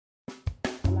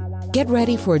Get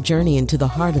ready for a journey into the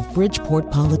heart of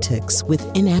Bridgeport politics with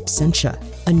In Absentia,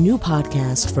 a new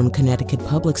podcast from Connecticut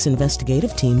Public's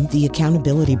investigative team, The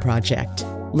Accountability Project.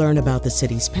 Learn about the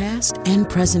city's past and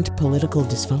present political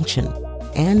dysfunction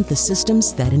and the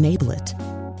systems that enable it.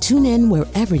 Tune in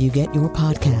wherever you get your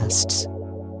podcasts.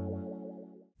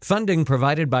 Funding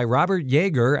provided by Robert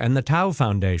Yeager and the Tao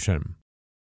Foundation.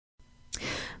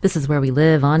 This is Where We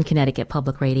Live on Connecticut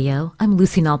Public Radio. I'm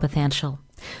Lucy Nalpathanchel.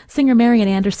 Singer Marian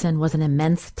Anderson was an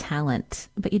immense talent,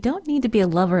 but you don't need to be a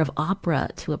lover of opera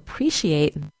to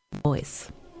appreciate the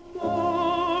voice.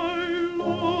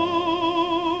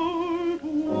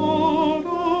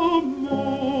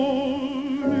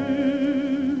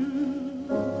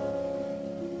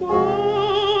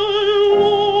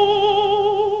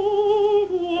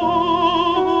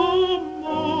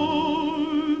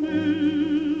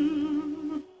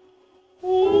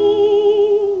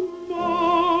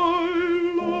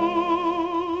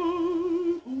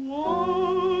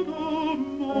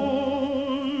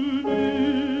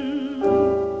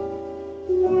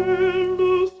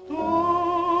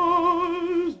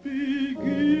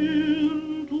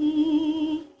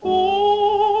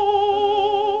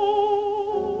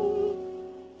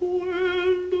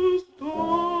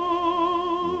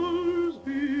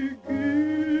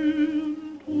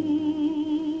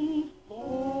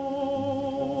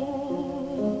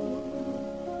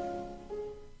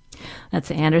 That's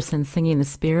Anderson singing the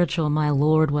spiritual My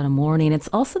Lord, What a Morning. It's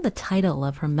also the title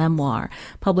of her memoir,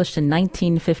 published in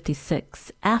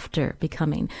 1956, after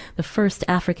becoming the first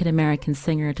African-American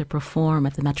singer to perform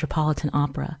at the Metropolitan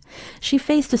Opera. She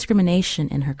faced discrimination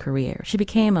in her career. She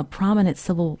became a prominent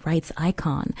civil rights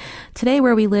icon. Today,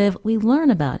 Where We Live, we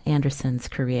learn about Anderson's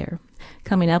career.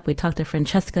 Coming up, we talk to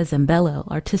Francesca Zambello,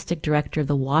 artistic director of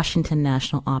the Washington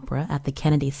National Opera at the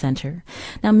Kennedy Center.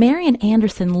 Now, Marian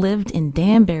Anderson lived in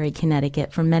Danbury,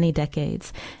 Connecticut for many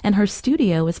decades, and her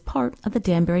studio is part of the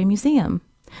Danbury Museum.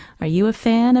 Are you a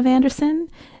fan of Anderson?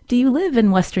 Do you live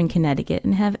in Western Connecticut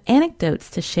and have anecdotes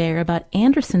to share about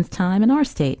Anderson's time in our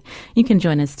state? You can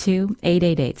join us too,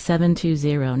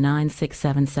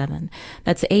 888-720-9677.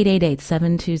 That's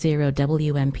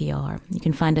 888-720-WNPR. You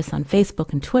can find us on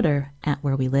Facebook and Twitter at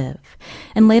Where We Live.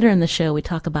 And later in the show, we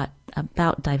talk about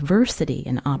diversity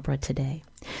in opera today.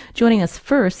 Joining us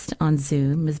first on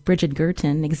Zoom is Bridget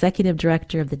Gurton, Executive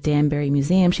Director of the Danbury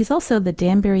Museum. She's also the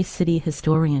Danbury City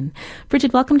Historian.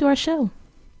 Bridget, welcome to our show.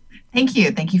 Thank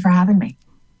you. Thank you for having me.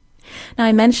 Now,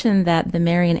 I mentioned that the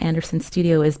Marian Anderson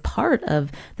Studio is part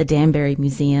of the Danbury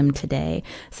Museum today.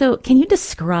 So can you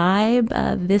describe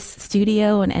this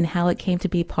studio and how it came to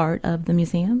be part of the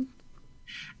museum?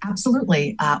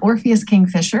 Absolutely. Orpheus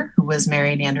Kingfisher, who was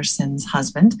Marian Anderson's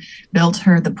husband, built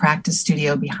her the practice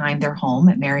studio behind their home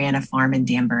at Mariana Farm in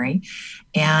Danbury.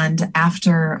 And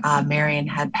after Marian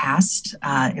had passed,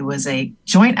 it was a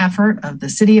joint effort of the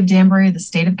city of Danbury, the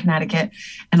state of Connecticut,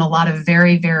 and a lot of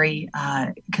very, very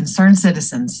concerned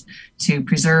citizens to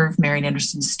preserve Marian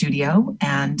Anderson's studio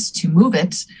and to move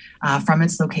it from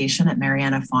its location at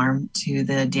Mariana Farm to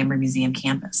the Danbury Museum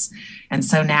campus. And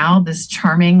so now this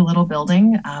charming little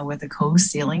building with a cove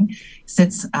ceiling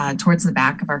sits towards the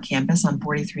back of our campus on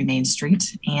 43 Main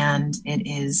Street. And it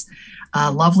is a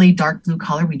lovely dark blue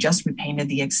color. We just repainted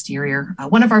the exterior,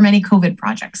 one of our many COVID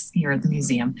projects here at the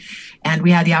museum. And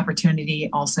we had the opportunity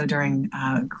also during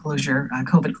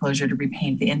COVID closure to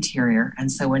repaint the interior.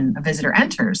 And so when a visitor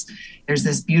enters, there's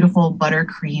this beautiful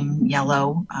buttercream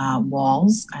yellow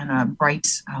walls and a bright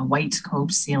white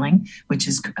cove ceiling, which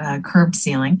is curved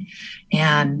ceiling.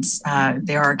 And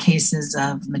there are cases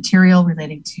of material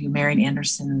relating to Marian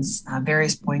Anderson's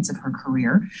various points of her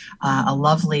career, a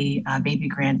lovely baby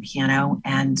grand piano,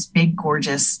 and big,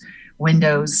 gorgeous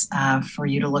windows for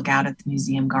you to look out at the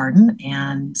museum garden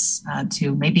and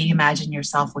to maybe imagine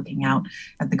yourself looking out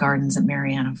at the gardens at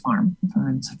Mariana Farm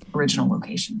from its original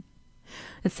location.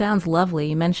 It sounds lovely.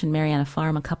 You mentioned Mariana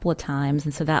Farm a couple of times,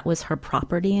 and so that was her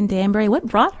property in Danbury. What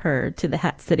brought her to the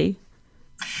Hat City?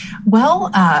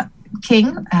 Well,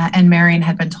 King and Marian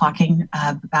had been talking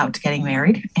about getting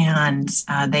married, and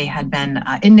they had been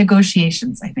in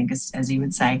negotiations, I think, as you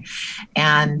would say.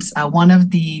 And one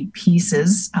of the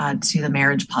pieces to the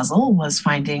marriage puzzle was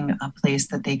finding a place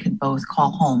that they could both call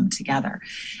home together.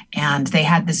 And they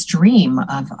had this dream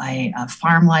of a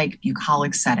farm-like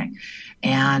bucolic setting.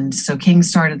 And so King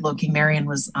started looking. Marian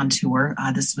was on tour.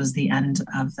 This was the end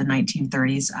of the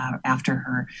 1930s after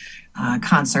her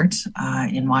concert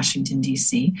in Washington,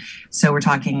 D.C. So we're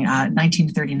talking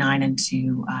 1939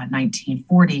 into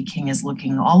 1940. King is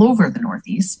looking all over the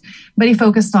Northeast, but he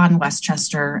focused on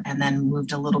Westchester and then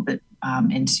moved a little bit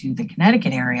into the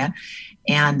Connecticut area.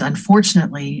 And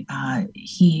unfortunately,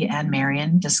 he and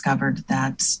Marion discovered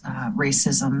that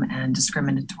racism and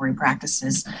discriminatory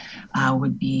practices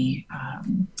would be,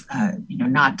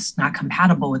 not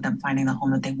compatible with them finding the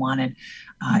home that they wanted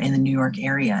in the New York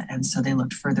area. And so they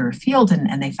looked further afield,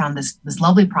 and they found this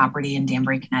lovely property in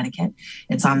Danbury, Connecticut.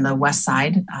 It's on the west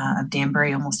side of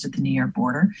Danbury, almost at the New York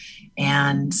border.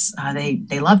 And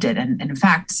they loved it. And in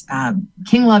fact,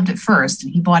 King loved it first,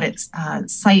 and he bought it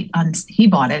he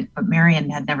bought it, but Marion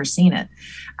had never seen it.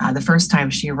 The first time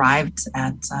she arrived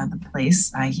at the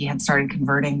place, he had started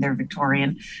converting their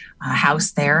Victorian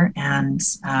house there, and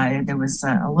there was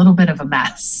a little bit of a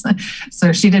mess.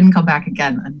 So she didn't come back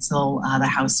again until the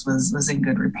house was in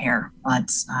good repair.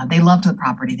 But they loved the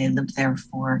property. They lived there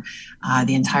for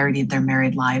the entirety of their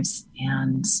married lives,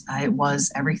 and it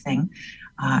was everything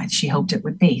she hoped it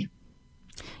would be.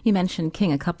 You mentioned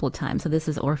King a couple of times. So this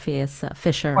is Orpheus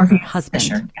Fisher, Orpheus her husband.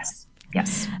 Fisher,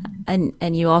 yes.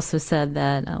 And you also said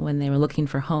that when they were looking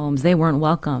for homes, they weren't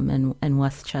welcome in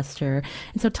Westchester.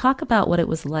 And so talk about what it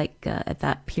was like at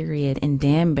that period in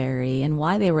Danbury and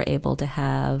why they were able to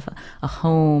have a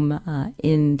home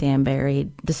in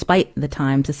Danbury despite the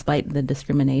times, despite the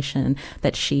discrimination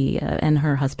that she and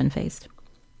her husband faced.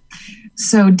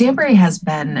 So Danbury has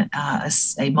been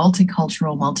a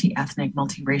multicultural, multi-ethnic,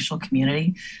 multiracial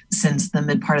community since the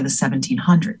mid part of the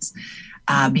 1700s.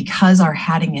 Because our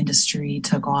hatting industry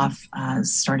took off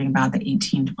starting about the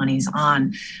 1820s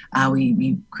on,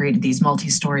 we created these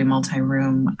multi-story,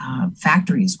 multi-room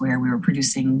factories where we were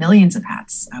producing millions of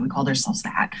hats. We called ourselves the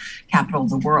hat capital of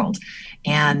the world.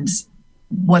 And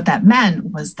what that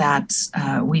meant was that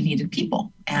we needed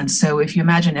people. And so if you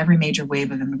imagine every major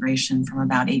wave of immigration from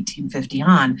about 1850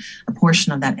 on, a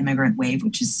portion of that immigrant wave,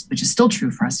 which is still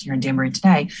true for us here in Danbury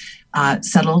today,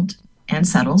 settled and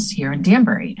settles here in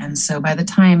Danbury. And so by the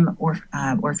time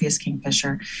Orpheus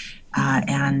Kingfisher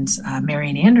and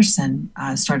Marion Anderson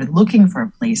started looking for a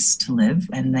place to live,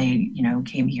 and they,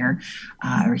 came here,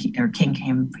 or King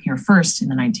came here first in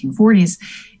the 1940s,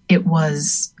 it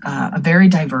was a very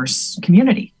diverse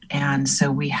community. And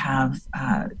so we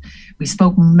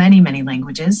spoke many, many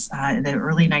languages. In the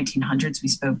early 1900s, we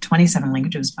spoke 27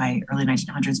 languages. By early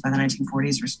 1900s, by the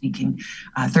 1940s, we're speaking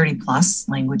 30 plus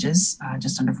languages,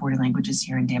 just under 40 languages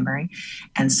here in Danbury.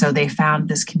 And so they found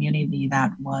this community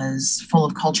that was full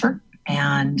of culture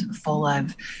and full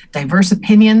of diverse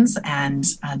opinions and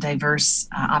diverse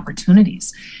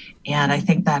opportunities. And I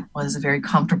think that was a very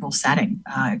comfortable setting,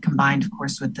 combined, of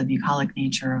course, with the bucolic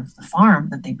nature of the farm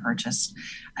that they purchased.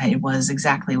 It was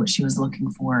exactly what she was looking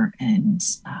for. And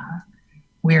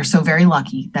we are so very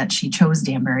lucky that she chose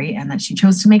Danbury and that she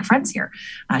chose to make friends here.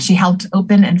 She helped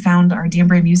open and found our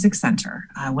Danbury Music Center.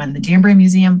 When the Danbury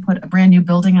Museum put a brand new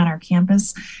building on our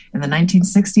campus in the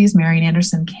 1960s, Marion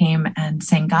Anderson came and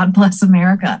sang God Bless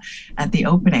America at the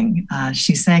opening.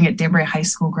 She sang at Danbury High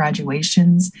School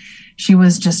graduations. She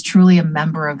was just truly a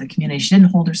member of the community. She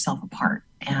didn't hold herself apart.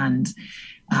 And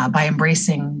by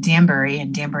embracing Danbury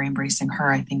and Danbury embracing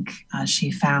her, I think she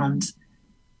found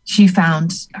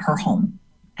her home.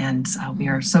 And we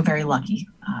are so very lucky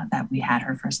that we had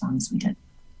her for as long as we did.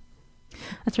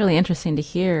 That's really interesting to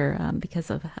hear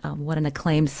because of what an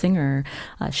acclaimed singer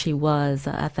she was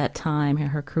at that time.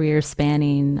 Her career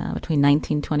spanning between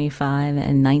 1925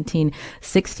 and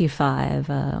 1965,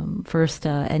 first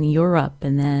in Europe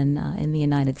and then in the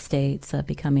United States,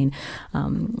 becoming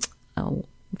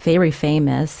very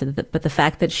famous. But the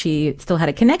fact that she still had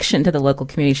a connection to the local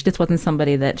community, she just wasn't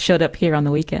somebody that showed up here on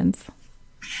the weekends.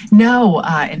 No,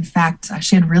 in fact,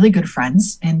 she had really good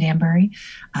friends in Danbury,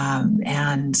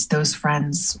 and those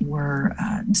friends were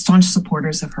staunch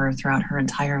supporters of her throughout her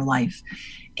entire life.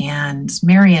 And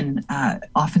Marion,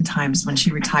 oftentimes when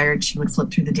she retired, she would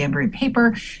flip through the Danbury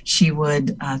paper. She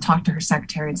would talk to her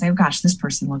secretary and say, oh gosh, this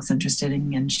person looks interested,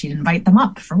 and she'd invite them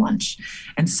up for lunch.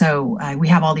 And so we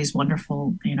have all these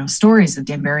wonderful, stories of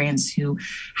Danburyans who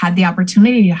had the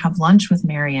opportunity to have lunch with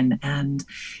Marion. And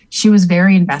she was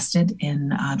very invested in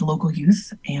the local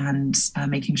youth and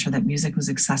making sure that music was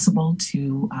accessible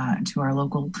to our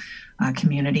local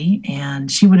community.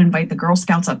 And she would invite the Girl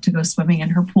Scouts up to go swimming in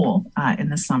her pool in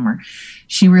the summer.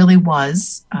 She really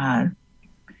was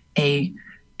a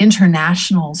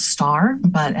international star,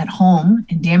 but at home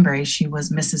in Danbury, she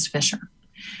was Mrs. Fisher.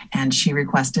 And she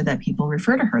requested that people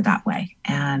refer to her that way.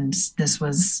 And this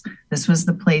was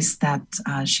the place that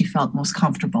she felt most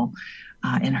comfortable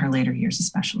in her later years,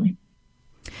 especially.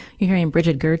 You're hearing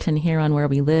Bridget Guertin here on Where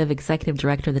We Live, Executive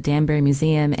Director of the Danbury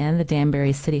Museum and the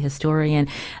Danbury City Historian,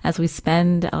 as we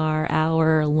spend our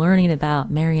hour learning about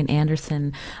Marian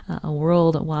Anderson, a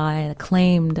worldwide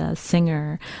acclaimed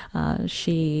singer.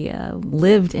 She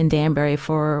lived in Danbury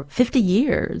for 50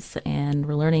 years, and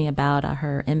we're learning about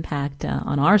her impact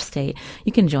on our state.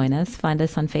 You can join us. Find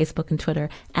us on Facebook and Twitter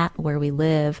at Where We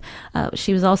Live.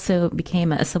 She was also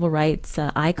became a civil rights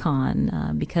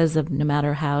icon because of no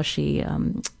matter how she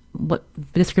what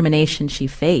discrimination she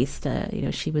faced,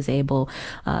 she was able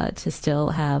to still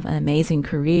have an amazing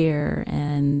career.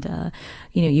 And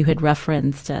you had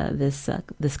referenced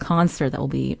this concert that we'll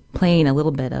be playing a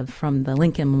little bit of from the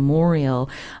Lincoln Memorial,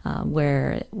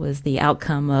 where it was the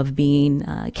outcome of being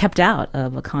kept out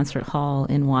of a concert hall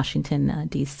in Washington,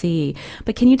 D.C.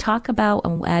 But can you talk about,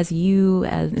 as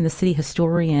in the city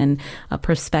historian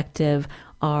perspective,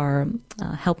 are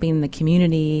helping the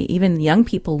community, even young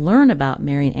people, learn about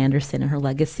Marian Anderson and her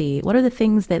legacy? What are the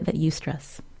things that you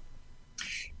stress?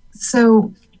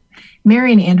 So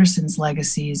Marian Anderson's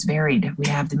legacy is varied. We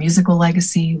have the musical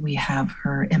legacy, we have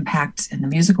her impact in the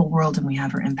musical world, and we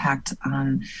have her impact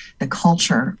on the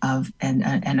culture of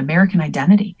an American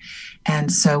identity.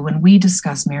 And so when we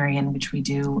discuss Marian, which we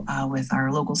do with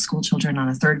our local school children on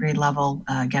a 3rd grade level,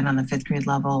 again on the 5th grade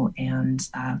level, and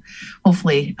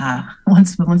hopefully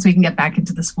once we can get back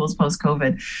into the schools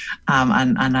post-COVID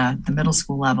on the middle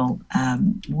school level,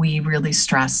 we really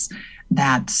stress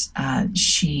that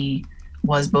she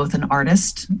was both an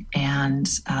artist and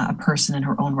a person in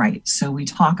her own right. So we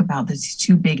talk about these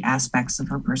two big aspects of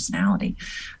her personality,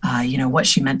 what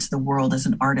she meant to the world as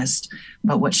an artist,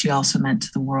 but what she also meant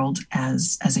to the world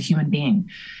as a human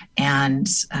being. And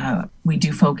we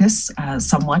do focus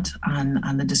somewhat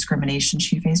on the discrimination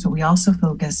she faced, but we also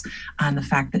focus on the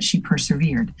fact that she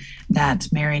persevered, that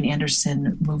Marian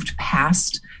Anderson moved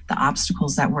past the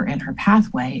obstacles that were in her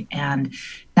pathway, and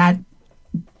that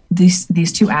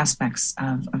these two aspects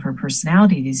of her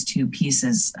personality, these two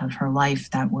pieces of her life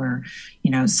that were,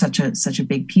 such a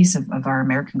big piece of our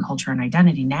American culture and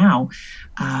identity now,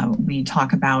 we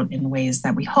talk about in ways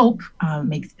that we hope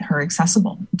make her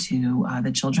accessible to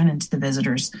the children and to the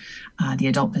visitors, the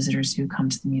adult visitors who come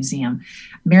to the museum.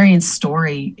 Marian's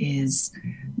story is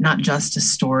not just a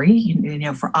story.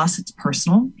 For us, it's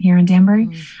personal here in Danbury,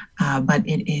 but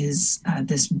it is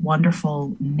this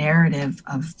wonderful narrative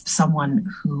of someone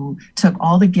who took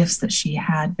all the gifts that she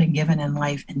had been given in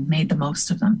life and made the most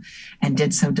of them, and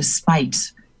did so despite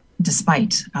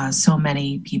so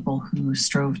many people who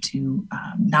strove to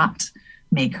not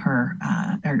make her,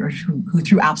 or who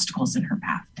threw obstacles in her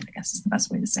path, I guess is the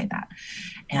best way to say that.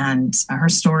 And her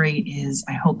story is,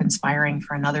 I hope, inspiring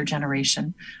for another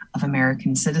generation of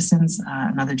American citizens,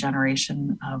 another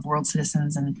generation of world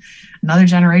citizens, and another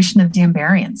generation of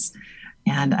Danburyans.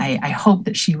 And I hope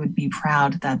that she would be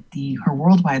proud that her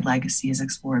worldwide legacy is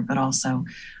explored, but also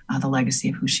the legacy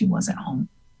of who she was at home.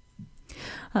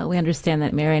 We understand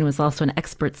that Marian was also an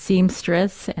expert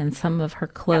seamstress, and some of her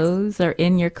clothes are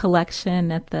in your collection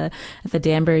at the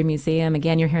Danbury Museum.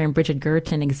 Again, you're hearing Bridget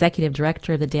Guertin, Executive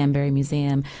Director of the Danbury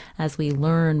Museum, as we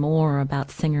learn more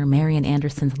about singer Marian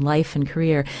Anderson's life and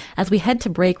career. As we head to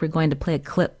break, we're going to play a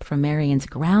clip from Marian's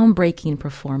groundbreaking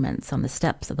performance on the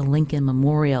steps of the Lincoln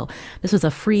Memorial. This was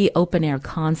a free open-air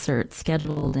concert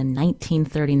scheduled in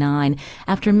 1939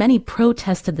 after many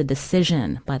protested the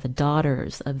decision by the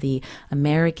Daughters of the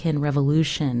American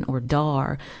Revolution, or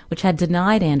DAR, which had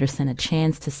denied Anderson a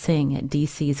chance to sing at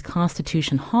D.C.'s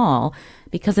Constitution Hall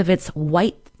because of its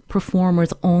white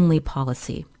performers only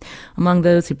policy. Among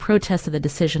those who protested the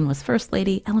decision was First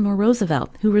Lady Eleanor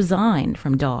Roosevelt, who resigned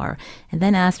from DAR and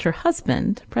then asked her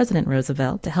husband, President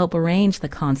Roosevelt, to help arrange the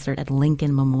concert at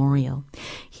Lincoln Memorial.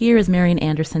 Here is Marian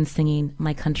Anderson singing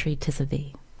My Country 'Tis of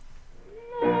Thee.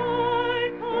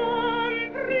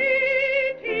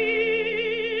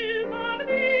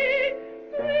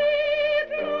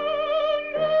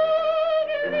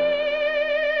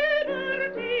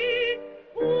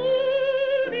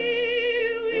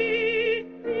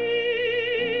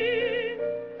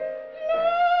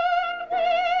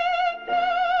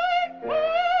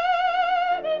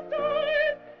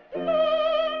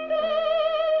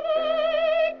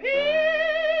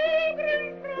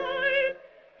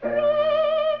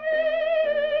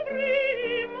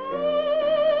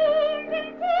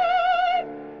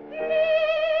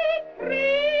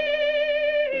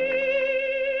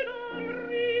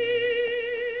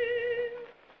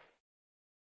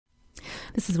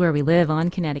 This is Where We Live on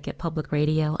Connecticut Public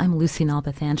Radio. I'm Lucy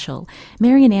Nalpathanchel.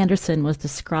 Marian Anderson was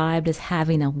described as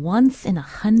having a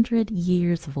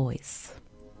once-in-a-100-years voice.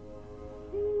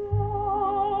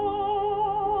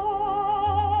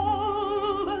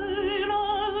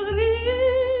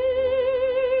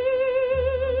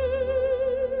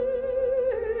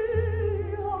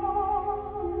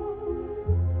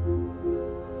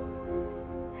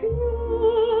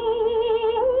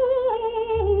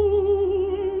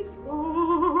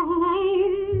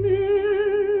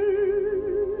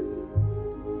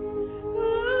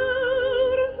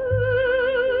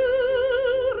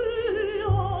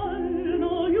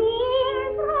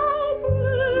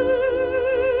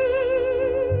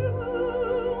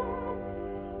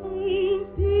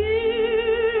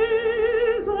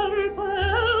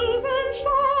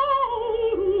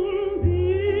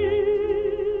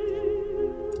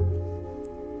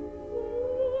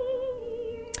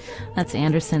 That's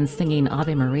Anderson singing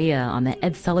Ave Maria on the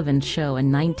Ed Sullivan Show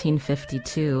in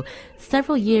 1952,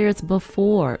 several years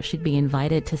before she'd be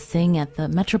invited to sing at the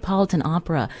Metropolitan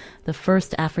Opera, the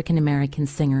first African-American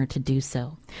singer to do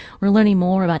so. We're learning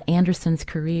more about Anderson's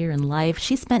career and life.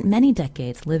 She spent many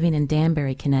decades living in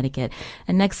Danbury, Connecticut,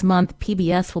 and next month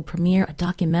PBS will premiere a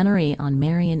documentary on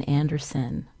Marian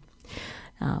Anderson.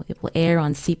 It will air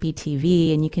on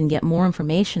CPTV, and you can get more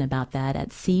information about that at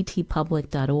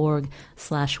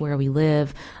ctpublic.org/where we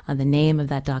live. The name of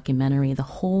that documentary, The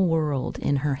Whole World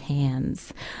in Her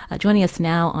Hands. Joining us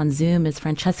now on Zoom is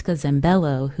Francesca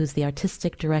Zambello, who's the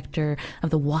artistic director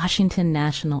of the Washington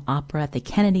National Opera at the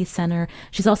Kennedy Center.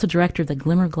 She's also director of the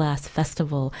Glimmerglass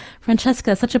Festival.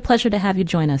 Francesca, such a pleasure to have you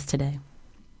join us today.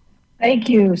 Thank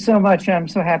you so much. I'm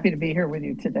so happy to be here with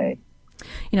you today.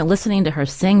 You know, listening to her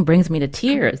sing brings me to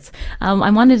tears.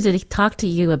 I wanted to talk to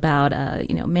you about,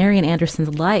 Marian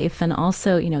Anderson's life and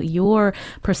also, your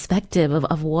perspective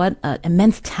of what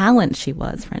immense talent she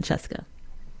was, Francesca.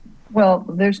 Well,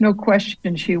 there's no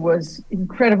question she was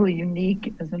incredibly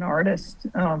unique as an artist.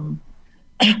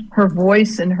 Her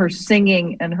voice and her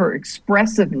singing and her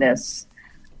expressiveness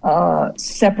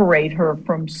separate her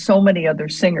from so many other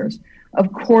singers.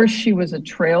 Of course, she was a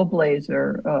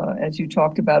trailblazer, as you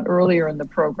talked about earlier in the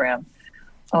program.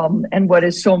 And what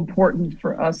is so important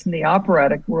for us in the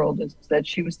operatic world is that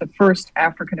she was the first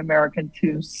African-American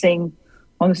to sing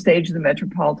on the stage of the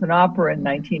Metropolitan Opera in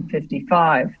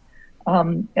 1955.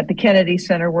 At the Kennedy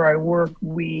Center, where I work,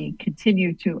 we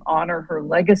continue to honor her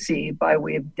legacy by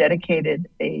we have dedicated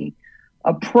a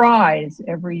prize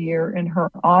every year in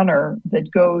her honor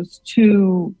that goes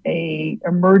to a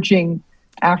emerging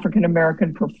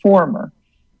African-American performer.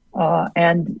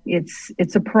 And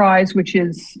it's a prize which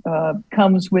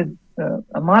comes with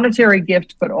a monetary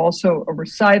gift, but also a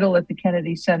recital at the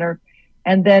Kennedy Center.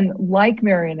 And then, like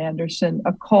Marian Anderson,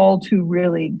 a call to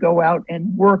really go out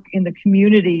and work in the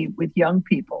community with young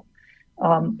people.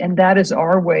 And that is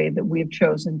our way that we have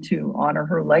chosen to honor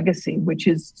her legacy, which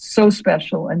is so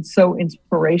special and so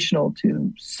inspirational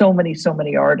to so many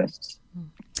artists.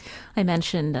 I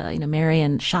mentioned,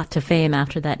 Marian shot to fame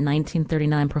after that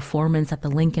 1939 performance at the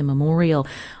Lincoln Memorial,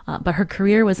 but her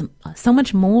career was so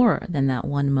much more than that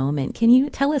one moment. Can you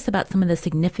tell us about some of the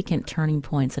significant turning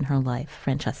points in her life,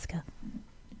 Francesca?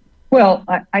 Well,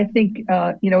 I think,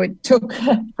 it took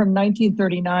from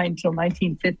 1939 till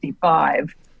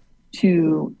 1955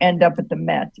 to end up at the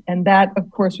Met. And that,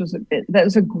 of course, was a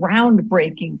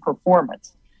groundbreaking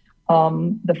performance.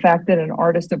 The fact that an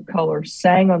artist of color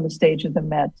sang on the stage of the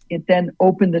Met, it then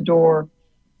opened the door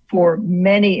for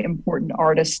many important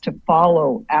artists to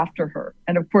follow after her.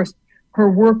 And of course,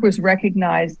 her work was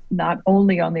recognized not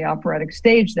only on the operatic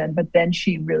stage then, but then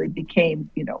she really became,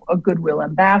 a goodwill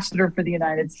ambassador for the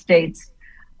United States.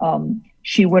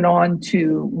 She went on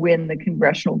to win the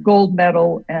Congressional Gold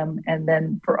Medal. And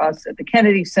then for us at the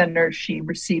Kennedy Center, she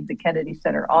received the Kennedy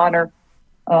Center Honor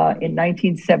in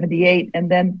 1978, and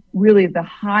then really the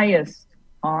highest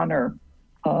honor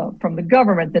from the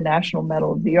government, the National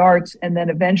Medal of the Arts, and then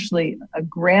eventually a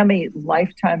Grammy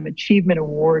Lifetime Achievement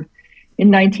Award in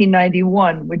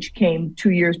 1991, which came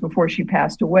 2 years before she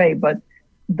passed away. But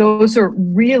those are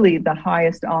really the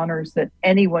highest honors that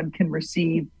anyone can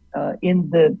receive in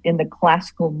the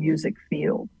classical music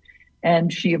field.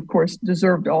 And she, of course,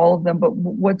 deserved all of them. But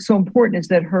what's so important is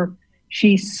that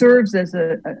she serves as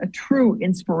a true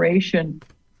inspiration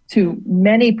to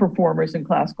many performers in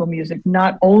classical music,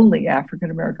 not only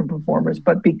African-American performers,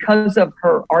 but because of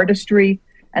her artistry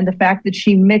and the fact that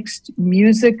she mixed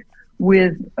music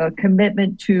with a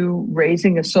commitment to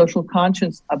raising a social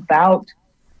conscience about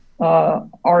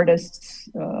artists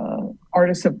of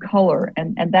color.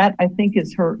 And that, I think,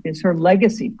 is her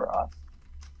legacy for us.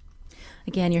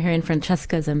 Again, you're hearing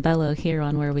Francesca Zambello here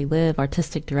on Where We Live,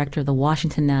 artistic director of the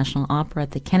Washington National Opera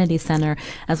at the Kennedy Center,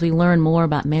 as we learn more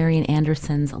about Marian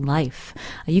Anderson's life.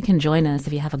 You can join us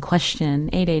if you have a question,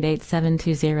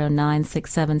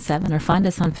 888-720-9677, or find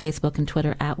us on Facebook and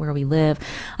Twitter at Where We Live.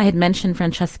 I had mentioned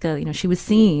Francesca, she was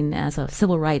seen as a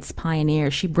civil rights pioneer.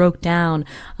 She broke down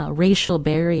racial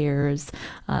barriers.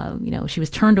 She was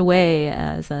turned away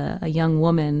as a young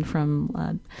woman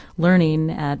from learning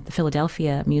at the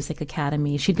Philadelphia Music Academy.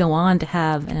 She'd go on to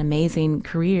have an amazing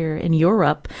career in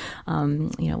Europe,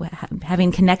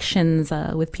 having connections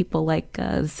with people like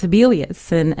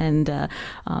Sibelius, and the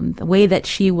way that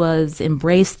she was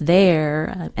embraced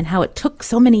there, and how it took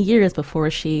so many years before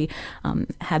she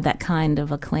had that kind of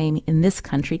acclaim in this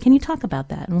country. Can you talk about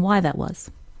that and why that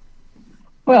was?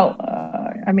 Well,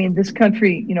 this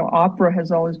country, opera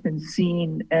has always been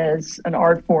seen as an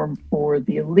art form for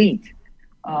the elite.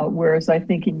 whereas I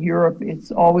think in Europe,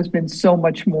 it's always been so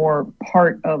much more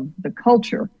part of the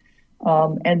culture.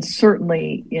 And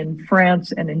certainly in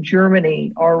France and in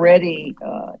Germany, already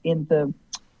in the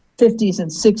 50s and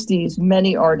 60s,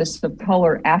 many artists of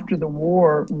color after the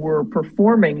war were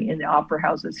performing in the opera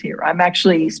houses here. I'm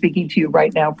actually speaking to you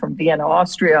right now from Vienna,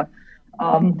 Austria.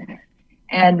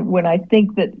 And when I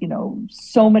think that,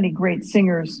 so many great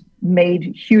singers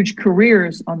made huge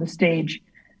careers on the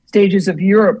stages of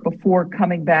Europe before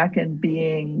coming back and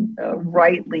being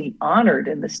rightly honored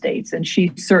in the States. And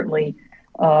she certainly,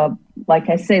 like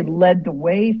I say, led the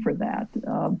way for that.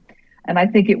 And I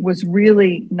think it was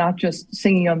really not just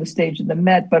singing on the stage of the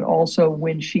Met, but also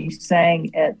when she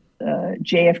sang at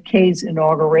JFK's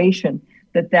inauguration,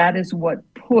 that is what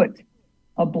put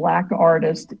a Black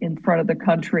artist in front of the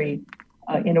country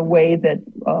in a way that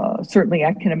certainly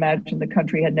I can imagine the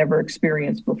country had never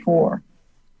experienced before.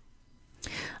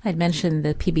 I'd mentioned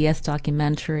the PBS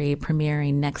documentary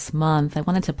premiering next month. I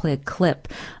wanted to play a clip.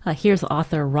 Here's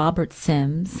author Robert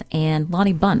Sims and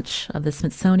Lonnie Bunch of the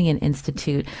Smithsonian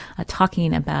Institute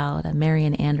talking about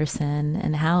Marian Anderson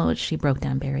and how she broke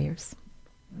down barriers.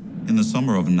 In the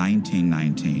summer of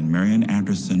 1919, Marian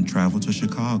Anderson traveled to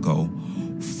Chicago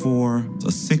for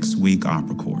a 6-week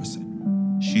opera course.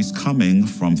 She's coming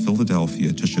from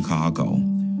Philadelphia to Chicago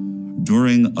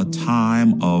during a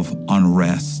time of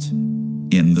unrest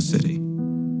in the city.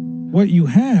 What you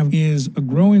have is a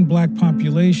growing Black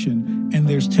population, and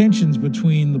there's tensions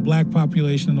between the Black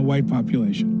population and the white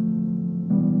population.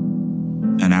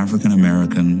 An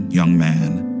African-American young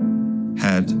man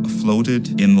had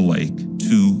floated in the lake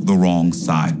to the wrong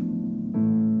side.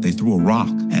 They threw a rock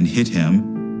and hit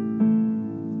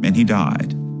him, and he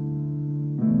died.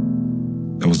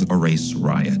 There was a race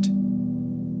riot.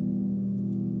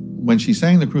 When she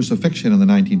sang the Crucifixion in the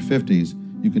 1950s,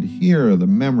 you could hear the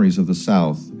memories of the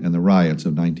South and the riots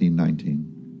of 1919.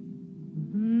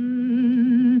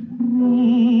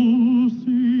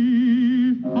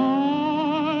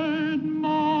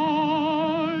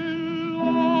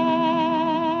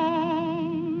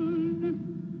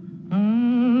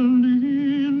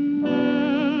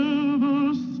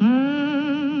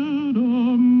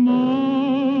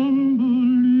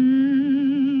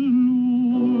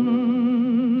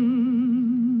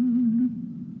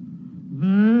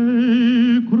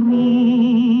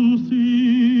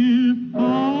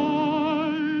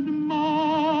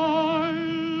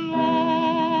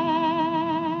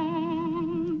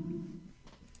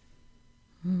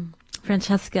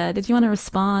 Francesca, did you want to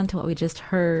respond to what we just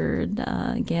heard?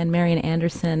 Again, Marian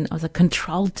Anderson was a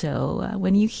contralto.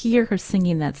 When you hear her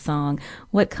singing that song,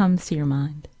 what comes to your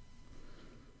mind?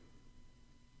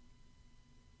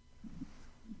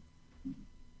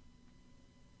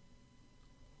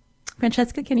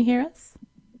 Francesca, can you hear us?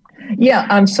 Yeah,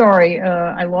 I'm sorry.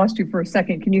 I lost you for a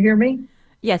second. Can you hear me?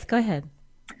 Yes, go ahead.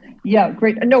 Yeah,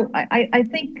 great. No, I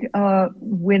think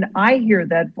when I hear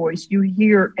that voice, you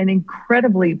hear an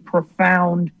incredibly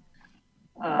profound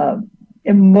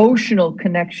emotional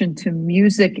connection to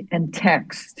music and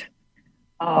text.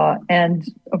 And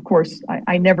of course,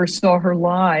 I never saw her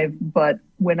live, but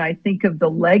when I think of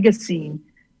the legacy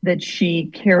that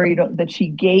she carried, that she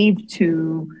gave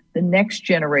to the next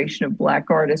generation of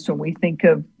Black artists, when we think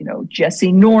of,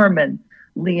 Jesse Norman,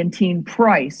 Leontine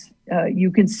Price,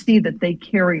 you can see that they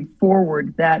carried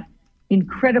forward that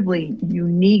incredibly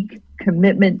unique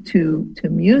commitment to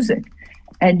music.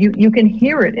 And you can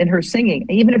hear it in her singing.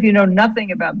 Even if you know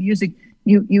nothing about music,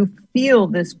 you feel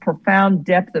this profound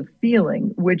depth of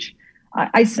feeling, which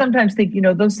I sometimes think,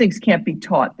 those things can't be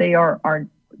taught. They are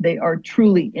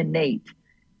truly innate.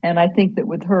 And I think that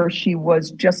with her, she was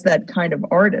just that kind of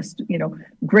artist.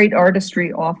 Great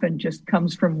artistry often just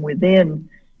comes from within.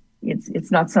 It's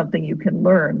not something you can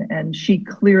learn. And she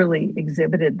clearly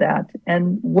exhibited that.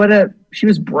 And she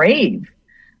was brave.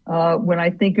 When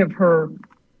I think of her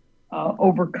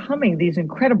overcoming these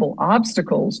incredible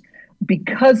obstacles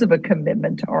because of a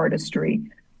commitment to artistry,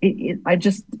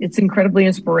 it's incredibly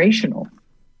inspirational.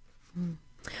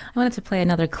 I wanted to play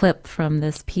another clip from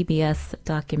this PBS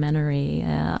documentary,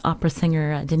 opera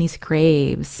singer Denise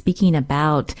Graves speaking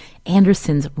about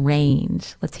Anderson's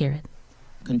range. Let's hear it.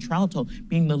 Contralto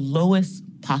being the lowest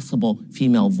possible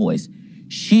female voice.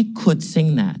 She could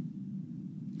sing that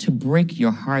to break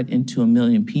your heart into a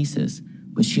million pieces,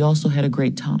 but she also had a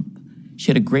great top. She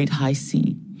had a great high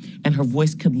C, and her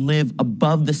voice could live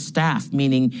above the staff,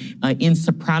 meaning in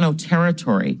soprano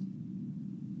territory.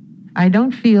 I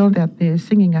don't feel that the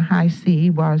singing a high C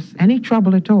was any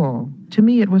trouble at all. To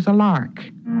me, it was a lark.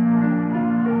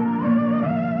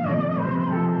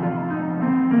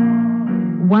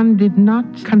 one did not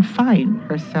confine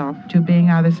herself to being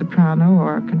either soprano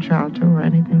or contralto or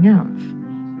anything else,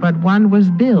 but one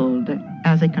was billed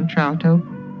as a contralto.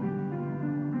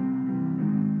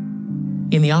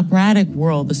 In the operatic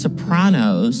world, the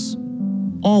sopranos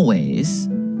always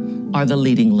are the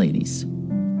leading ladies.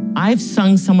 I've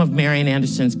sung some of Marian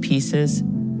Anderson's pieces,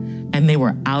 and they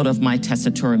were out of my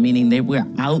tessitura, meaning they were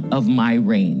out of my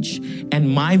range.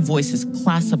 And my voice is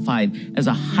classified as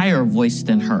a higher voice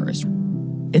than hers.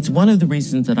 It's one of the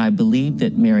reasons that I believe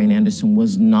that Marian Anderson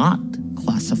was not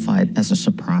classified as a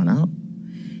soprano,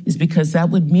 is because that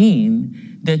would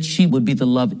mean that she would be the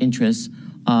love interest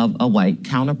of a white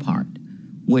counterpart,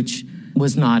 which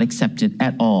was not accepted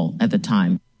at all at the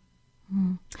time.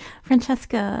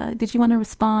 Francesca, did you want to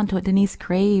respond to what Denise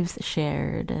Graves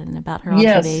shared and about her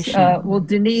observation? Yes, well,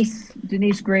 Denise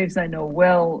Graves I know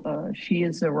well. She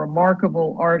is a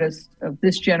remarkable artist of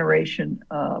this generation.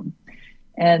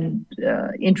 And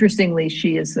interestingly,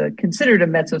 she is considered a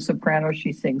mezzo-soprano.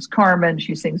 She sings Carmen,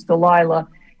 she sings Delilah.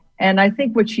 And I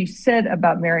think what she said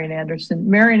about Marian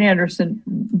Anderson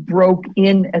broke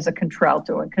in as a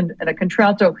contralto, and a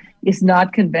contralto is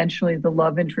not conventionally the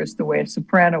love interest the way a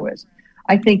soprano is.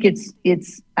 I think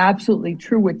it's absolutely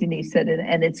true what Denise said,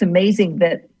 and it's amazing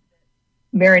that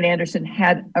Marian Anderson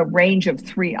had a range of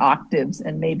 3 octaves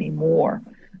and maybe more.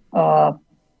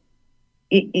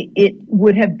 It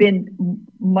would have been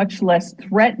much less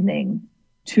threatening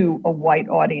to a white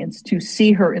audience to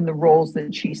see her in the roles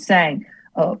that she sang.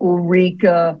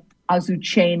 Ulrika,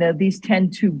 Azucena, these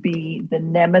tend to be the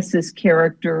nemesis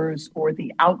characters or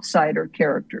the outsider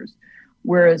characters,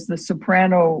 whereas the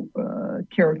soprano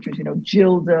characters,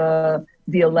 Gilda,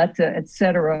 Violetta,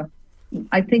 etc.,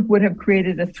 I think would have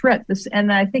created a threat.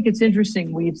 And I think it's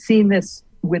interesting. We've seen this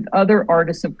with other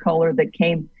artists of color that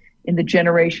came in the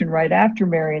generation right after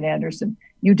Marian Anderson.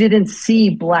 You didn't see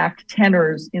Black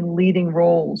tenors in leading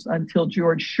roles until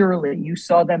George Shirley. You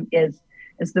saw them as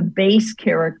the base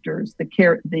characters, the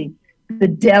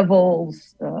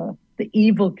devils, the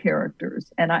evil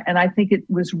characters. And I think it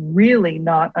was really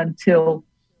not until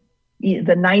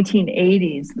the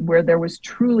 1980s where there was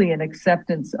truly an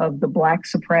acceptance of the Black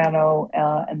soprano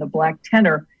and the Black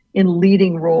tenor in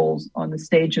leading roles on the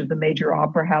stage of the major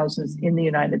opera houses in the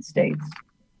United States.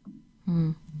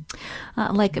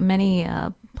 Like many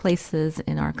places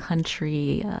in our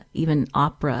country, even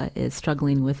opera is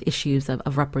struggling with issues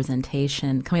of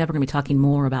representation. Coming up, we're going to be talking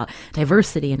more about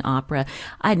diversity in opera.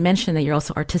 I had mentioned that you're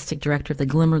also artistic director of the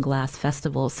Glimmerglass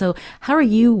Festival. So how are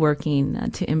you working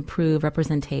to improve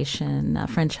representation,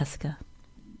 Francesca?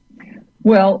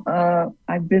 Well,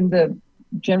 I've been the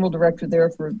general director there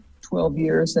for 12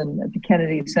 years and at the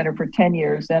Kennedy Center for 10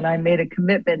 years. And I made a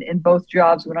commitment in both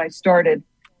jobs when I started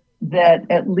that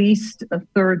at least a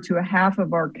third to a half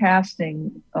of our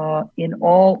casting in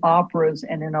all operas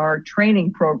and in our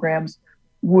training programs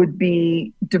would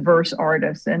be diverse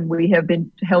artists. And we have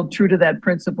been held true to that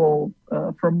principle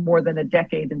for more than a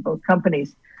decade in both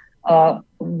companies.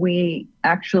 We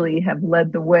actually have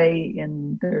led the way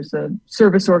there's a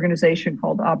service organization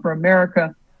called Opera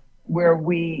America, where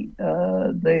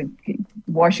the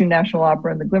Washington National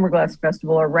Opera and the Glimmerglass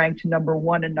Festival are ranked number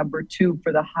 1 and number 2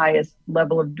 for the highest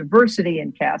level of diversity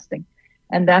in casting.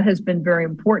 And that has been very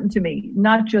important to me,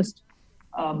 not just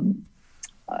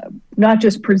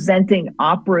presenting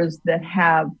operas that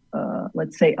have,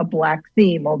 let's say, a Black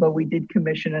theme, although we did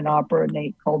commission an opera,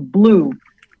 Nate, called Blue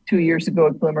 2 years ago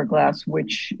at Glimmerglass,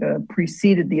 which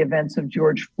preceded the events of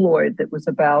George Floyd, that was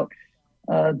about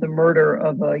the murder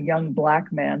of a young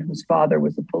Black man whose father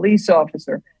was a police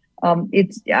officer.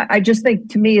 I just think,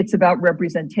 to me, it's about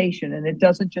representation, and it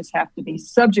doesn't just have to be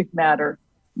subject matter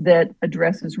that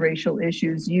addresses racial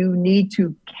issues. You need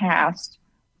to cast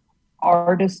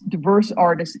diverse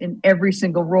artists in every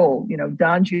single role,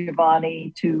 Don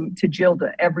Giovanni to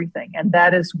Gilda, everything. And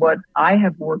that is what I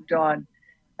have worked on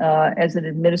as an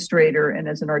administrator and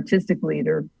as an artistic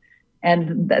leader.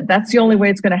 And that's the only way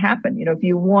it's going to happen. If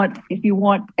you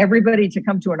want everybody to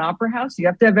come to an opera house, you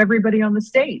have to have everybody on the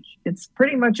stage. It's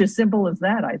pretty much as simple as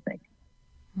that, I think.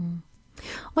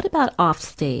 What about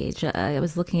offstage? I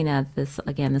was looking at this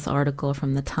article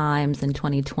from the Times in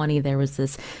 2020. There was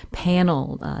this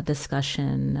panel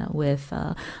discussion with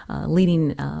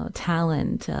leading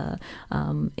talent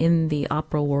in the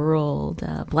opera world,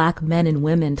 Black men and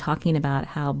women, talking about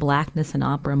how Blackness in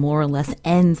opera more or less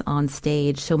ends on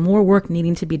stage. So more work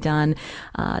needing to be done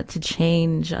to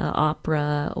change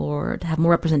opera or to have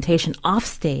more representation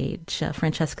offstage.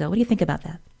 Francesca, what do you think about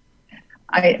that?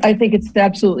 I think it's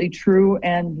absolutely true.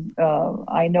 And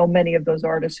I know many of those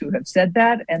artists who have said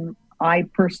that. And I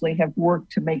personally have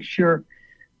worked to make sure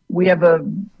We have a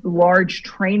large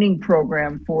training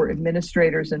program for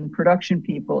administrators and production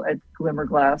people at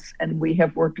Glimmerglass, and we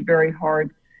have worked very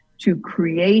hard to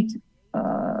create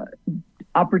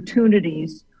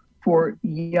opportunities for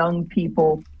young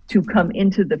people to come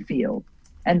into the field.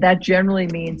 And that generally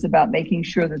means about making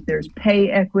sure that there's pay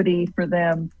equity for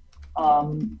them,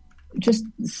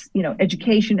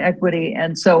 education equity.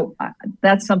 And so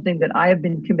that's something that I have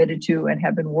been committed to and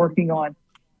have been working on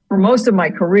for most of my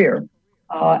career.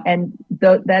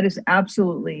 That is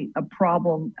absolutely a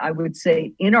problem, I would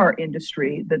say, in our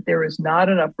industry, that there is not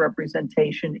enough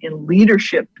representation in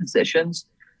leadership positions,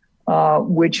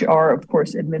 which are, of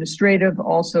course, administrative,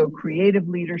 also creative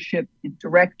leadership,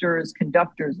 directors,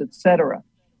 conductors, et cetera.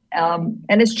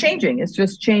 And it's changing. It's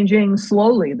just changing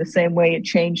slowly, the same way it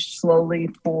changed slowly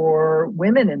for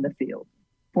women in the field,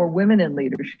 for women in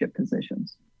leadership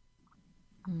positions.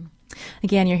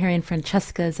 Again, you're hearing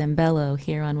Francesca Zambello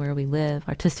here on Where We Live,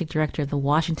 Artistic Director of the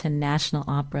Washington National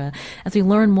Opera. As we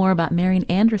learn more about Marian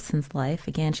Anderson's life,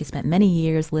 again, she spent many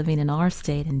years living in our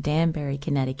state in Danbury,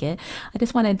 Connecticut. I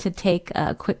just wanted to take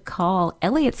a quick call.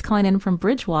 Elliot's calling in from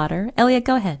Bridgewater. Elliot,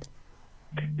 go ahead.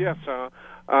 Yes,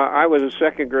 I was a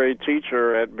second grade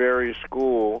teacher at Berry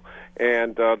School,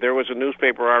 and there was a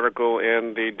newspaper article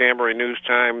in the Danbury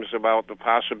News-Times about the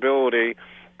possibility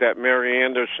that Mary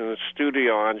Anderson's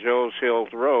studio on Joes Hills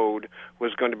Road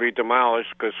was going to be demolished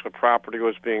because the property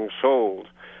was being sold.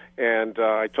 And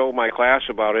I told my class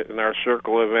about it in our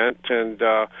circle event, and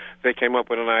they came up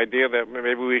with an idea that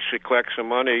maybe we should collect some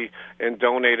money and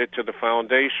donate it to the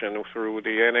foundation through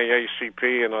the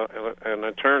NAACP and an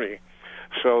attorney.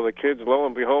 So the kids, lo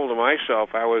and behold, and myself,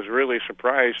 I was really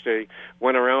surprised. They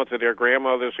went around to their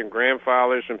grandmothers and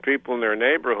grandfathers and people in their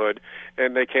neighborhood,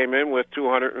 and they came in with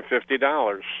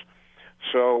 $250.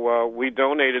 So we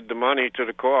donated the money to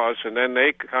the cause, and then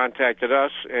they contacted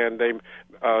us, and they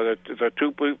the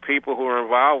two people who were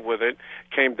involved with it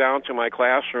came down to my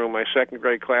classroom, my second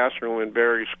grade classroom in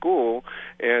Berry School,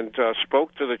 and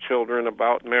spoke to the children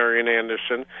about Marian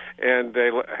Anderson, and they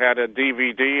had a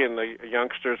DVD, and the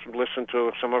youngsters listened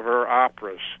to some of her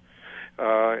operas.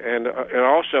 And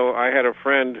also, I had a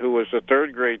friend who was a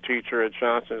third grade teacher at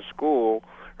Johnson School.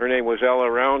 Her name was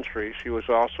Ella Roundtree. She was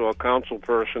also a council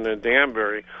person in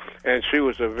Danbury, and she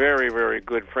was a very, very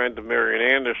good friend of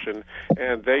Marian Anderson,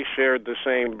 and they shared the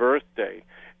same birthday.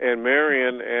 And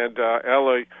Marian and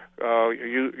Ella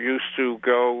used to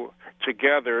go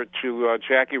together to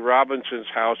Jackie Robinson's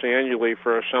house annually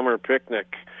for a summer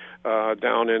picnic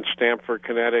down in Stamford,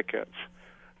 Connecticut.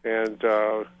 And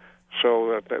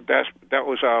so that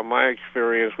was my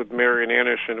experience with Marian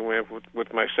Anderson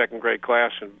with my second grade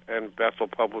class in Bethel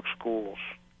Public Schools.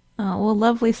 Oh, well,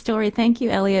 lovely story. Thank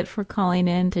you, Elliot, for calling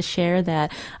in to share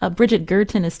that. Bridget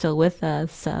Girton is still with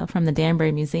us from the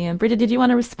Danbury Museum. Bridget, did you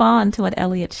want to respond to what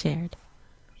Elliot shared?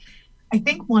 I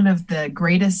think one of the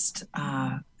greatest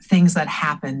things that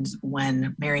happened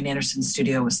when Marian Anderson's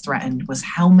studio was threatened was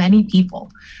how many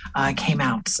people came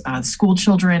out, school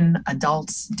children,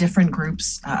 adults, different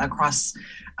groups across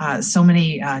so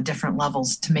many different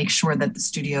levels to make sure that the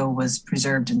studio was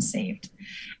preserved and saved.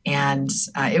 And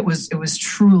it was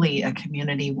truly a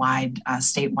community-wide,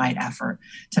 statewide effort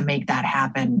to make that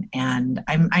happen. And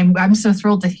I'm so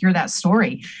thrilled to hear that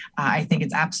story. I think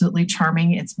it's absolutely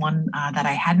charming. It's one that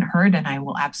I hadn't heard, and I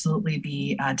will absolutely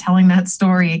be telling that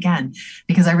story again,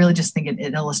 because I really just think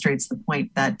it illustrates the point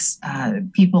that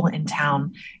people in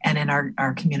town and in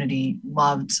our community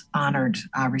loved, honored,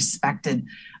 respected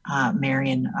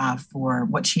Marian for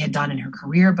what she had done in her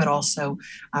career, but also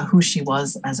who she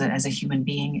was as a human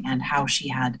being, and how she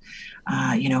had,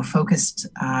 focused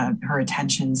her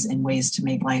attentions in ways to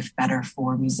make life better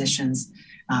for musicians,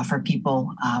 for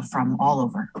people from all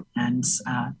over. And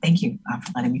thank you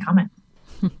for letting me comment.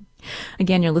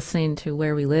 Again, you're listening to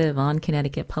Where We Live on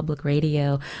Connecticut Public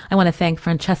Radio. I want to thank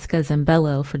Francesca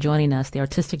Zambello for joining us, the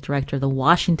artistic director of the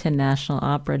Washington National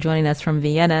Opera, joining us from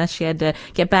Vienna. She had to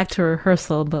get back to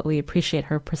rehearsal, but we appreciate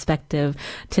her perspective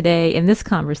today in this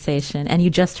conversation. And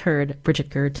you just heard Bridget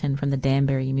Girton from the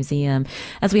Danbury Museum.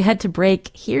 As we head to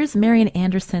break, here's Marian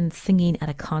Anderson singing at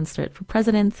a concert for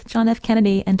Presidents John F.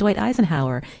 Kennedy and Dwight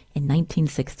Eisenhower in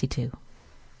 1962.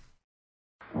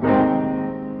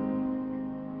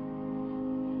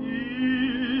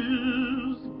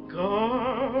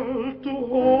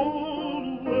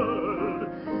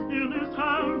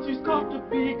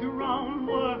 Big round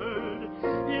word.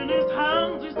 In his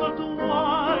hands he's got the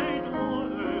wide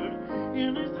word.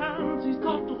 In his hands he's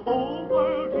got the whole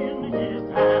world in his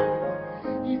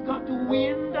hands. He's got the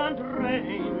wind and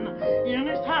rain. In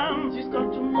his hands he's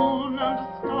got the moon and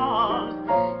the stars.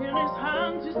 In his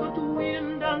hands he's got the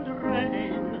wind and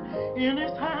rain.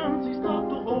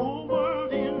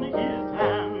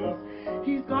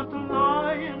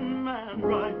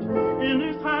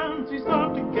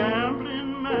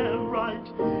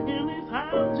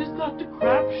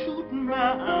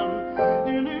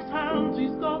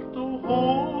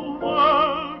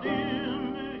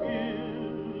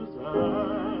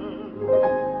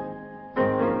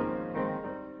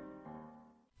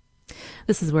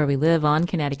 This is Where We Live on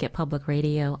Connecticut Public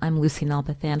Radio. I'm Lucy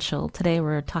Nalpathanchel. Today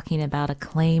we're talking about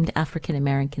acclaimed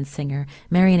African-American singer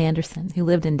Marian Anderson, who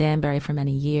lived in Danbury for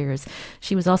many years.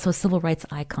 She was also a civil rights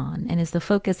icon and is the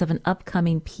focus of an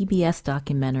upcoming PBS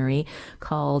documentary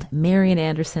called Marian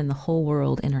Anderson, The Whole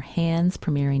World in Her Hands,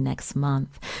 premiering next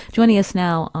month. Joining us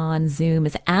now on Zoom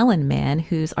is Alan Mann,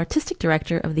 who's artistic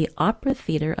director of the Opera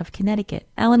Theater of Connecticut.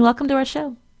 Alan, welcome to our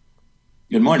show.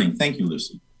 Good morning. Thank you,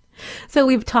 Lucy. So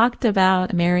we've talked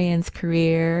about Marian's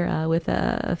career with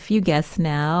a few guests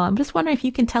now. I'm just wondering if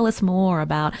you can tell us more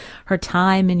about her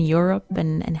time in Europe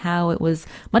and how it was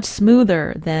much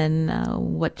smoother than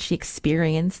what she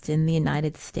experienced in the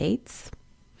United States.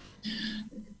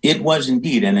 It was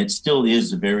indeed, and it still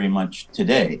is very much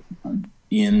today.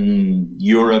 In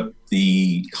Europe,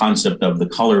 the concept of the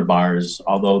color bars,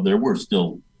 although there were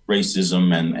still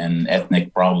racism and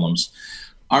ethnic problems,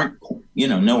 aren't,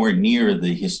 nowhere near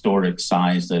the historic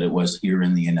size that it was here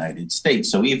in the United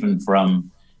States. So even from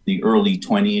the early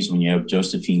 20s, when you have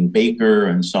Josephine Baker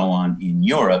and so on in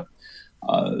Europe,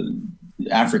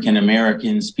 African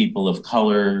Americans, people of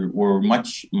color, were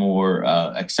much more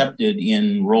accepted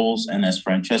in roles, and as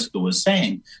Francesca was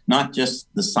saying, not just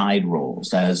the side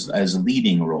roles, as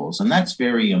leading roles. And that's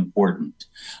very important.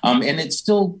 And it's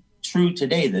still true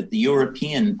today that the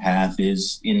European path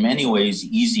is in many ways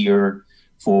easier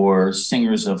for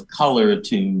singers of color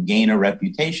to gain a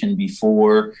reputation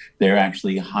before they're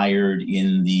actually hired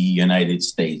in the United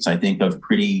States. I think of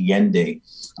Priti Yende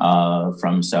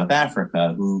from South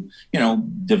Africa, who,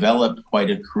 developed quite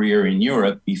a career in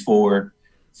Europe before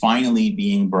finally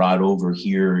being brought over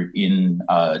here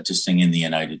to sing in the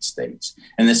United States.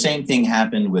 And the same thing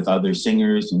happened with other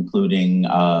singers, including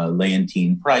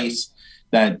Leontine Price,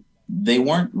 that they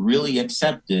weren't really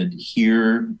accepted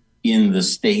here in the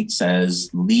States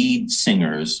as lead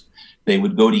singers. They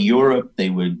would go to Europe, they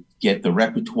would get the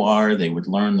repertoire, they would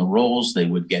learn the roles, they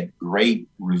would get great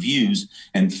reviews,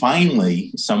 and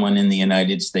finally someone in the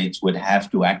United States would have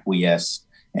to acquiesce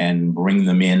and bring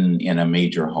them in a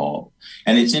major hall.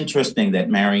 And it's interesting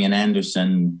that Marian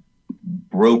Anderson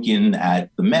broke in at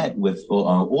the Met with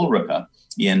Ulrika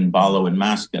in Ballo and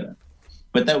Maschera,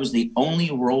 but that was the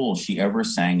only role she ever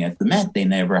sang at the Met. They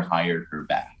never hired her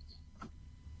back.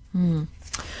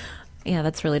 Yeah,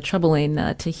 that's really troubling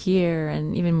to hear.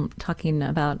 And even talking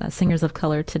about singers of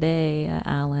color today,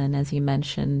 Alan, as you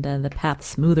mentioned, the path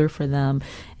smoother for them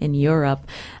in Europe.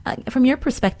 From your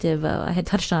perspective, I had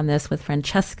touched on this with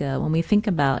Francesca. When we think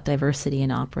about diversity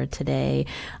in opera today,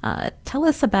 tell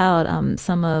us about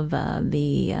some of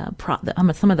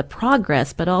the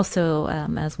progress, but also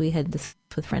as we had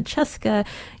discussed with Francesca,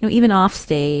 even off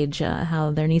stage,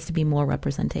 how there needs to be more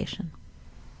representation.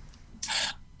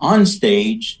 On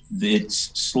stage, it's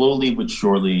slowly but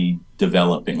surely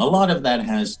developing. A lot of that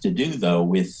has to do, though,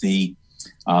 with the,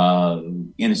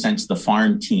 in a sense, the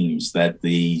farm teams that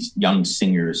these young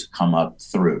singers come up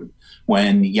through.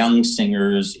 When young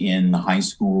singers in high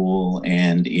school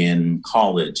and in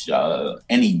college,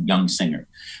 any young singer,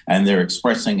 and they're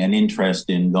expressing an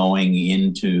interest in going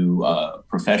into a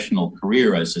professional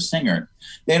career as a singer,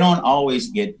 they don't always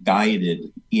get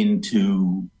guided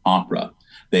into opera.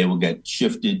 They will get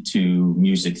shifted to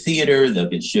music theater, they'll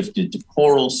get shifted to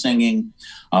choral singing.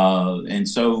 And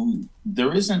so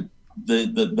there isn't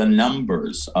the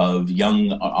numbers of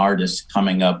young artists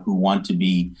coming up who want to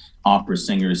be opera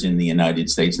singers in the United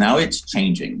States. Now it's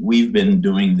changing. We've been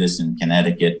doing this in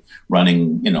Connecticut,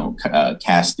 running,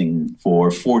 casting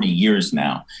for 40 years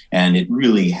now. And it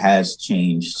really has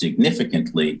changed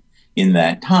significantly in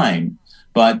that time.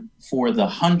 But for the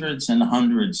hundreds and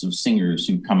hundreds of singers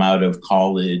who come out of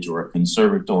college or a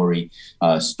conservatory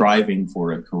striving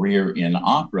for a career in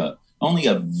opera, only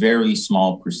a very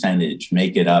small percentage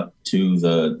make it up to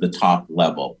the top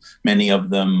level. Many of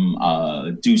them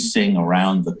do sing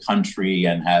around the country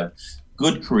and have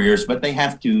good careers, but they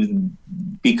have to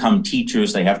become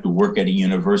teachers. They have to work at a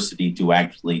university to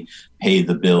actually pay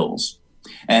the bills.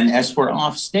 And as for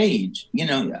off stage,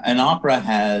 an opera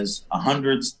has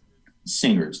 100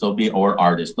 singers, or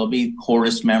artists. There'll be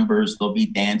chorus members, there'll be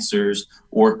dancers,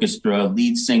 orchestra,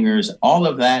 lead singers, all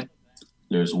of that.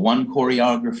 There's one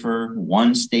choreographer,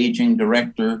 one staging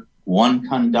director, one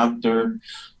conductor,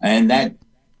 and that,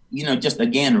 just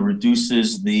again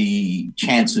reduces the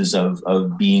chances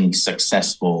of being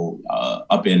successful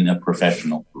up in a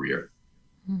professional career.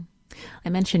 I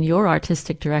mentioned you're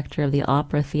artistic director of the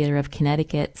Opera Theater of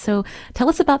Connecticut. So tell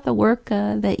us about the work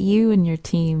that you and your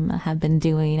team have been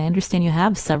doing. I understand you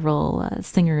have several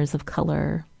singers of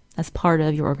color as part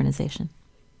of your organization.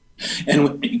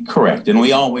 And correct, and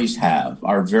we always have.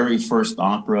 Our very first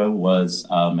opera was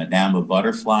Madame of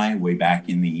Butterfly way back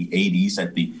in the 80s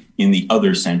in the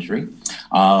other century.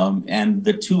 And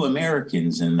the two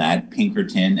Americans in that,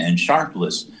 Pinkerton and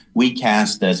Sharpless, we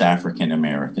cast as African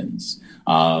Americans.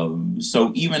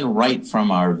 So even right from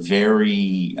our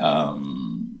very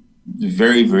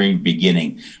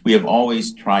beginning, we have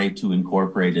always tried to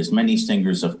incorporate as many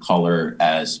singers of color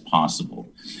as possible.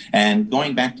 And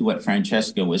going back to what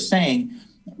Francesca was saying,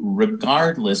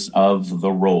 regardless of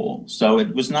the role. So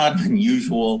it was not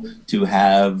unusual to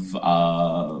have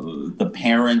the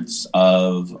parents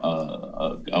of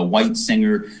a white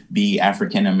singer be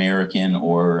African American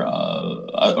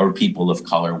or people of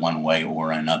color one way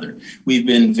or another. We've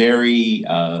been very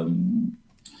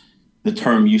the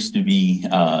term used to be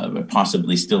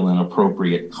possibly still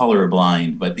inappropriate,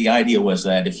 colorblind, but the idea was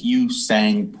that if you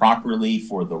sang properly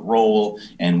for the role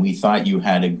and we thought you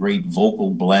had a great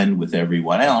vocal blend with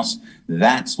everyone else,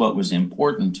 that's what was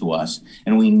important to us.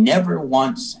 And we never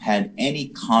once had any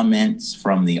comments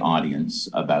from the audience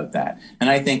about that. And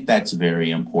I think that's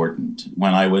very important.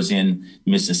 When I was in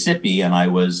Mississippi and I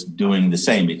was doing the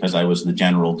same because I was the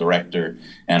general director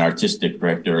and artistic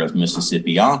director of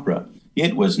Mississippi Opera,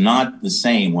 it was not the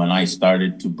same when I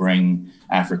started to bring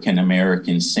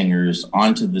African-American singers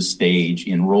onto the stage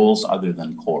in roles other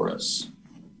than chorus.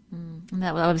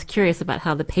 I was curious about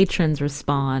how the patrons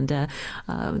respond.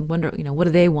 Wonder, what do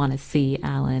they want to see,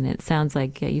 Alan? It sounds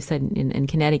like you said in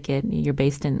Connecticut, you're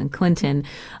based in Clinton,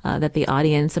 that the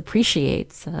audience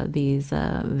appreciates these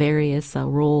various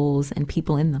roles and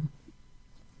people in them.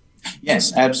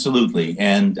 Yes, absolutely.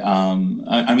 And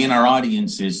I mean, our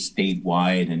audience is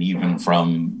statewide and even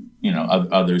from,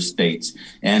 other states.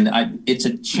 And it's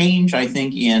a change, I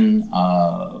think, in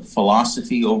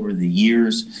philosophy over the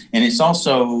years. And it's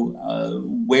also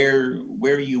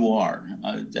where you are.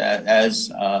 As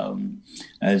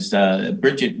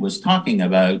Bridget was talking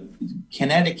about,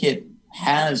 Connecticut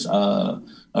has a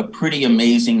pretty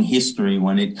amazing history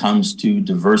when it comes to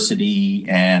diversity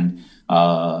and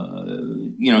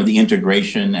the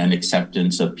integration and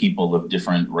acceptance of people of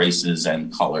different races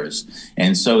and colors.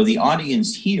 And so the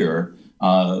audience here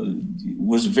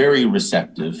was very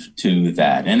receptive to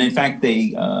that. And in fact,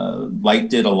 they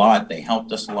liked it a lot. They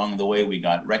helped us along the way. We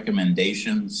got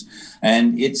recommendations.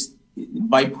 And it's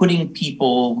by putting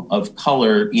people of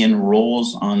color in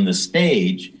roles on the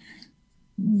stage,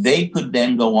 they could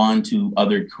then go on to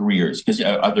other careers, because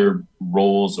other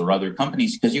roles or other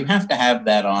companies, because you have to have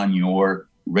that on your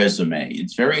resume.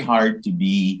 It's very hard to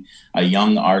be a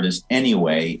young artist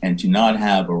anyway, and to not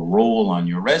have a role on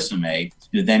your resume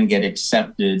to then get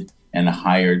accepted and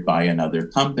hired by another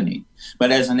company.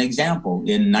 But as an example,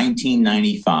 in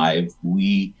 1995,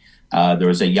 there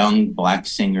was a young Black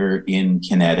singer in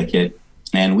Connecticut,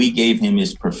 and we gave him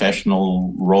his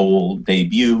professional role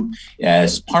debut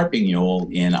as Parpignol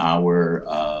in our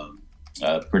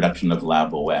production of La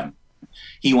Bohème.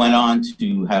 He went on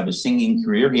to have a singing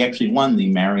career. He actually won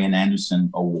the Marian Anderson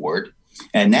Award.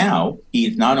 And now he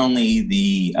is not only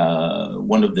the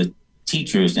one of the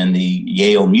teachers in the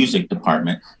Yale Music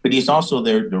Department, but he's also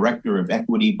their Director of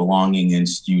Equity, Belonging, and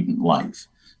Student Life.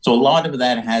 So a lot of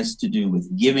that has to do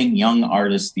with giving young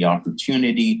artists the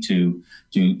opportunity to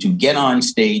get on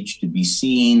stage, to be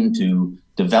seen, to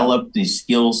develop the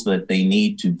skills that they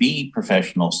need to be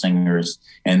professional singers,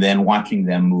 and then watching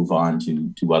them move on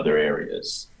to other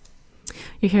areas.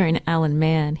 You're hearing Alan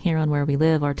Mann here on Where We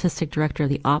Live, Artistic Director of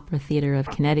the Opera Theater of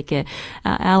Connecticut.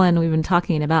 Alan, we've been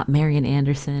talking about Marian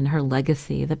Anderson, her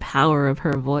legacy, the power of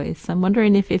her voice. I'm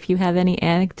wondering if you have any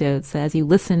anecdotes as you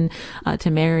listen to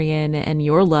Marian and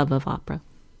your love of opera.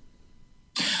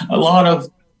 A lot of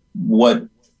what,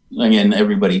 again,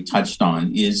 everybody touched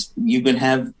on is you can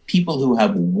have people who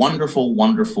have wonderful,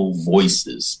 wonderful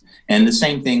voices. And the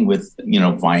same thing with,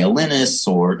 violinists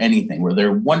or anything where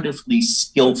they're wonderfully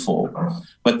skillful,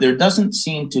 but there doesn't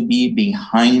seem to be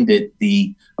behind it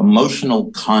the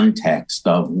emotional context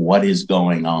of what is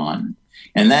going on.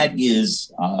 And that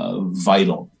is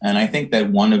vital. And I think that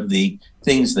one of the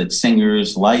things that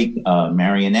singers like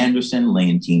Marian Anderson,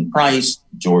 Leontyne Price,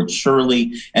 George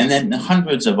Shirley, and then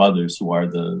hundreds of others who are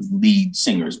the lead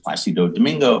singers, Placido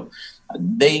Domingo,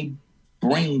 they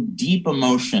bring deep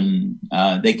emotion.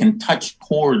 They can touch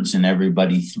chords in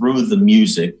everybody through the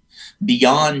music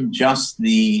beyond just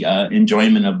the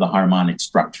enjoyment of the harmonic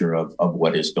structure of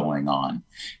what is going on.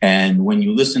 And when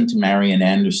you listen to Marian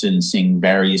Anderson sing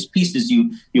various pieces,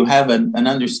 you have an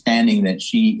understanding that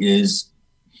she is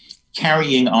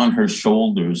carrying on her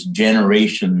shoulders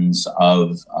generations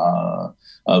of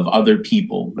of other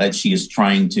people that she is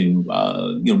trying to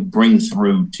bring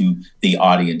through to the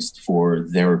audience for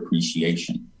their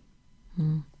appreciation.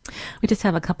 We just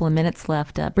have a couple of minutes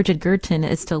left. Bridget Guertin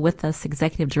is still with us,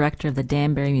 Executive Director of the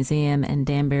Danbury Museum and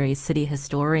Danbury City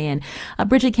Historian.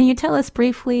 Bridget, can you tell us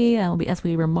briefly, as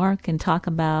we remark and talk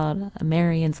about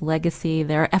Marion's legacy,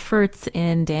 there are efforts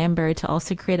in Danbury to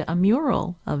also create a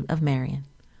mural of Marion?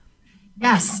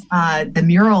 Yes, the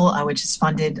mural, which is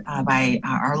funded by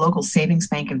our local Savings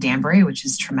Bank of Danbury, which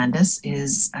is tremendous,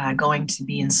 is going to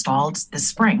be installed this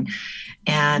spring.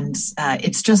 And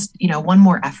it's just, one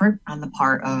more effort on the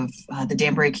part of the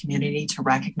Danbury community to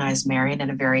recognize Marion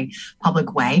in a very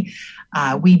public way.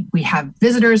 We have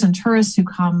visitors and tourists who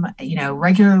come,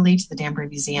 regularly to the Danbury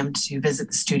Museum to visit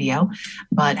the studio,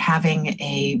 but having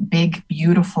a big,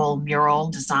 beautiful mural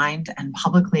designed and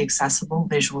publicly accessible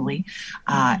visually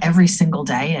every single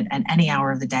day at any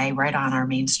hour of the day right on our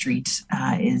main street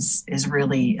is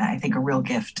really, I think, a real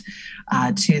gift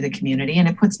to the community. And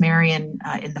it puts Marion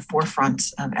in the forefront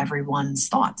of everyone's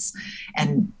thoughts.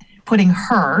 And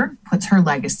puts her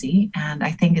legacy, and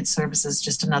I think it serves as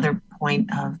just another point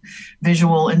of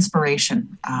visual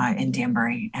inspiration in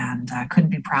Danbury. And couldn't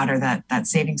be prouder that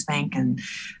Savings Bank and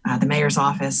the mayor's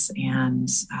office and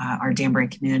our Danbury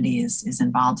community is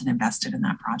involved and invested in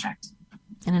that project.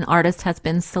 And an artist has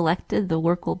been selected. The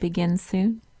work will begin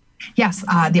soon? Yes,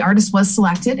 the artist was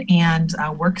selected, and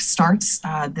work starts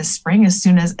this spring as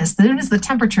soon as the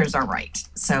temperatures are right.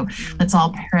 So let's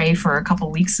all pray for a couple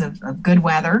weeks of good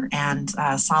weather and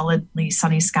solidly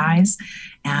sunny skies,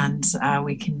 and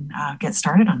we can get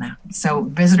started on that. So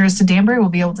visitors to Danbury will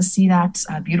be able to see that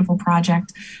beautiful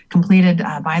project completed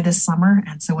by this summer.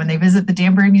 And so when they visit the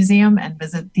Danbury Museum and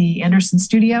visit the Anderson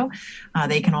Studio,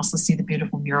 they can also see the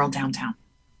beautiful mural downtown.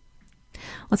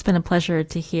 Well, it's been a pleasure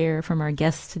to hear from our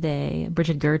guests today.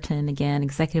 Bridget Guertin, again,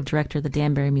 Executive Director of the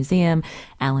Danbury Museum.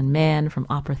 Alan Mann from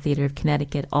Opera Theater of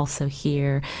Connecticut, also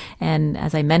here. And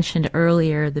as I mentioned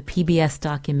earlier, the PBS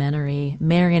documentary,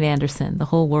 Marian Anderson, The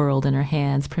Whole World in Her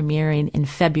Hands, premiering in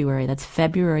February. That's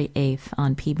February 8th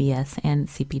on PBS and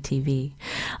CPTV.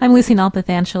 I'm Lucy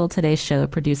Nalpathanchil. Today's show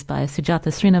produced by Sujata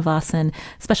Srinivasan.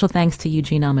 Special thanks to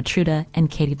Eugene Amatruda and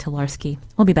Katie Tolarski.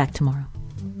 We'll be back tomorrow.